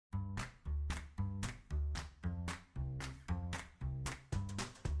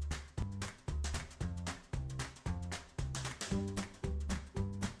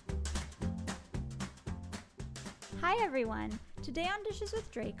Hi everyone! Today on Dishes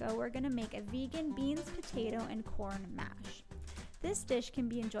with Draco, we're going to make a vegan beans, potato, and corn mash. This dish can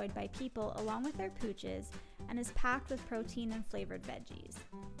be enjoyed by people along with their pooches and is packed with protein and flavored veggies.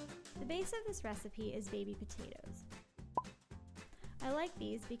 The base of this recipe is baby potatoes. I like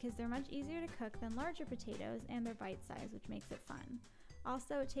these because they're much easier to cook than larger potatoes and they're bite-sized, which makes it fun.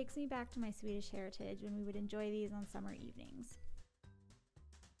 Also, it takes me back to my Swedish heritage when we would enjoy these on summer evenings.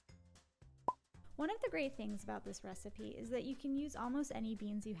 One of the great things about this recipe is that you can use almost any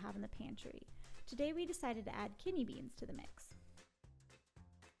beans you have in the pantry. Today we decided to add kidney beans to the mix.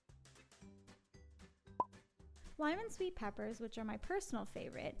 Lime and sweet peppers, which are my personal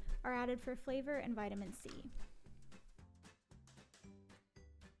favorite, are added for flavor and vitamin C.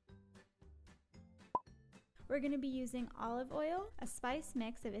 We're going to be using olive oil, a spice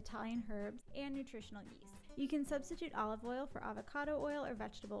mix of Italian herbs, and nutritional yeast. You can substitute olive oil for avocado oil or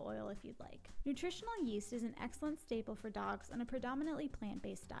vegetable oil if you'd like. Nutritional yeast is an excellent staple for dogs on a predominantly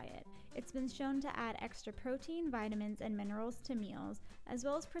plant-based diet. It's been shown to add extra protein, vitamins, and minerals to meals, as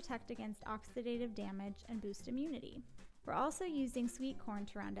well as protect against oxidative damage and boost immunity. We're also using sweet corn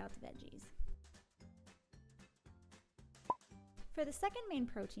to round out the veggies. For the second main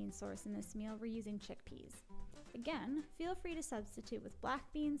protein source in this meal, we're using chickpeas. Again, feel free to substitute with black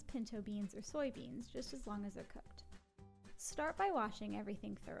beans, pinto beans, or soybeans, just as long as they're cooked. Start by washing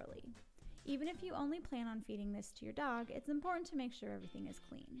everything thoroughly. Even if you only plan on feeding this to your dog, it's important to make sure everything is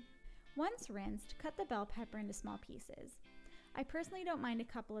clean. Once rinsed, cut the bell pepper into small pieces. I personally don't mind a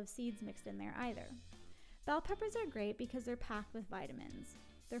couple of seeds mixed in there either. Bell peppers are great because they're packed with vitamins.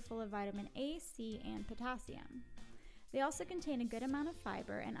 They're full of vitamin A, C, and potassium. They also contain a good amount of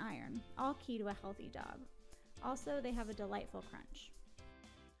fiber and iron, all key to a healthy dog. Also, they have a delightful crunch.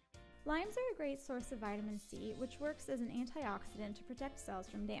 Limes are a great source of vitamin C, which works as an antioxidant to protect cells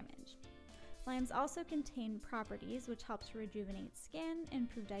from damage. Limes also contain properties which help to rejuvenate skin,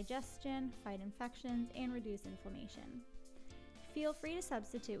 improve digestion, fight infections, and reduce inflammation. Feel free to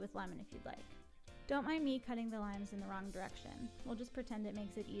substitute with lemon if you'd like. Don't mind me cutting the limes in the wrong direction. We'll just pretend it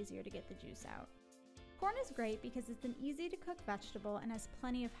makes it easier to get the juice out. Corn is great because it's an easy-to-cook vegetable and has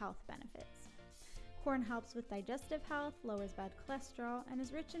plenty of health benefits. Corn helps with digestive health, lowers bad cholesterol, and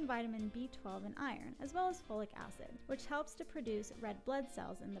is rich in vitamin B12 and iron, as well as folic acid, which helps to produce red blood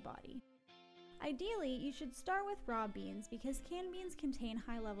cells in the body. Ideally, you should start with raw beans because canned beans contain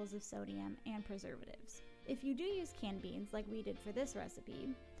high levels of sodium and preservatives. If you do use canned beans like we did for this recipe,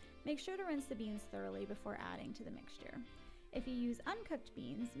 make sure to rinse the beans thoroughly before adding to the mixture. If you use uncooked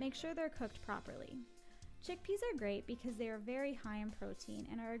beans, make sure they're cooked properly. Chickpeas are great because they are very high in protein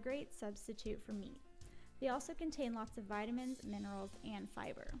and are a great substitute for meat. They also contain lots of vitamins, minerals, and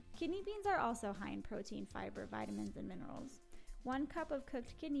fiber. Kidney beans are also high in protein, fiber, vitamins, and minerals. 1 cup of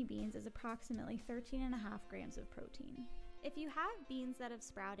cooked kidney beans is approximately 13.5 grams of protein. If you have beans that have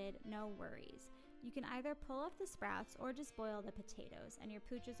sprouted, no worries. You can either pull off the sprouts or just boil the potatoes, and your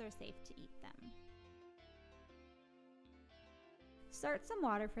pooches are safe to eat them. Start some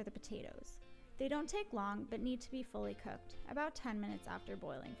water for the potatoes. They don't take long, but need to be fully cooked, about 10 minutes after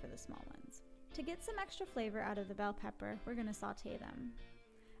boiling for the small ones. To get some extra flavor out of the bell pepper, we're going to saute them.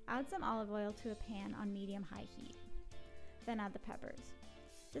 Add some olive oil to a pan on medium-high heat. Then add the peppers.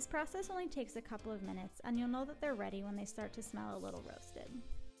 This process only takes a couple of minutes, and you'll know that they're ready when they start to smell a little roasted.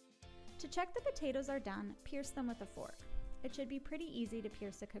 To check the potatoes are done, pierce them with a fork. It should be pretty easy to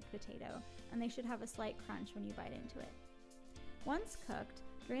pierce a cooked potato, and they should have a slight crunch when you bite into it. Once cooked,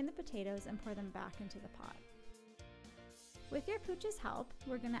 drain the potatoes and pour them back into the pot. With your pooch's help,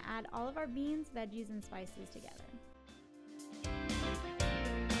 we're going to add all of our beans, veggies, and spices together.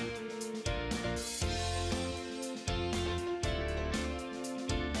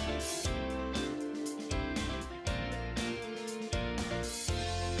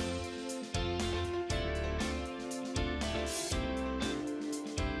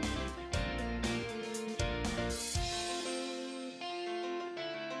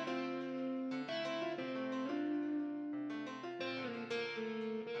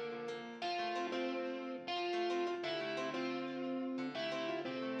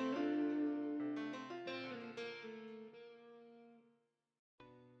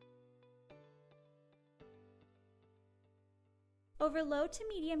 Over low to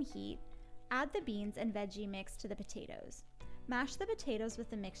medium heat, add the beans and veggie mix to the potatoes. Mash the potatoes with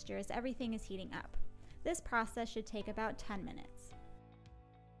the mixture as everything is heating up. This process should take about 10 minutes.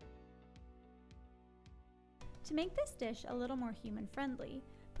 To make this dish a little more human-friendly,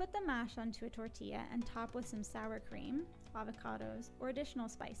 put the mash onto a tortilla and top with some sour cream, avocados, or additional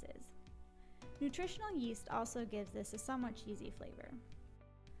spices. Nutritional yeast also gives this a somewhat cheesy flavor.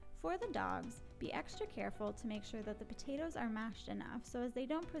 For the dogs, be extra careful to make sure that the potatoes are mashed enough so as they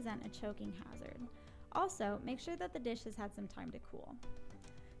don't present a choking hazard. Also, make sure that the dish has had some time to cool.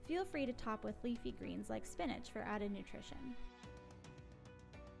 Feel free to top with leafy greens like spinach for added nutrition.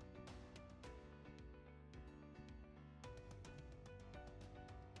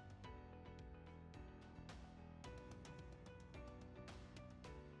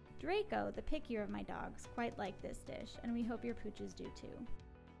 Draco, the pickier of my dogs, quite like this dish, and we hope your pooches do too.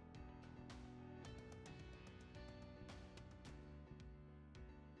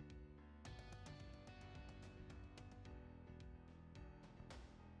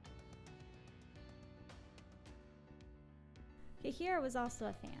 Caheera was also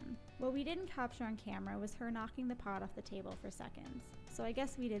a fan. What we didn't capture on camera was her knocking the pot off the table for seconds, so I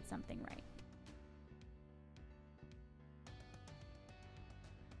guess we did something right.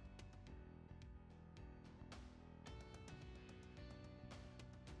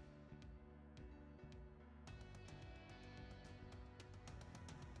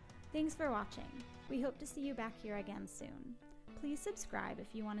 Thanks for watching. We hope to see you back here again soon. Please subscribe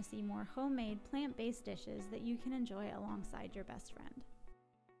if you want to see more homemade, plant-based dishes that you can enjoy alongside your best friend.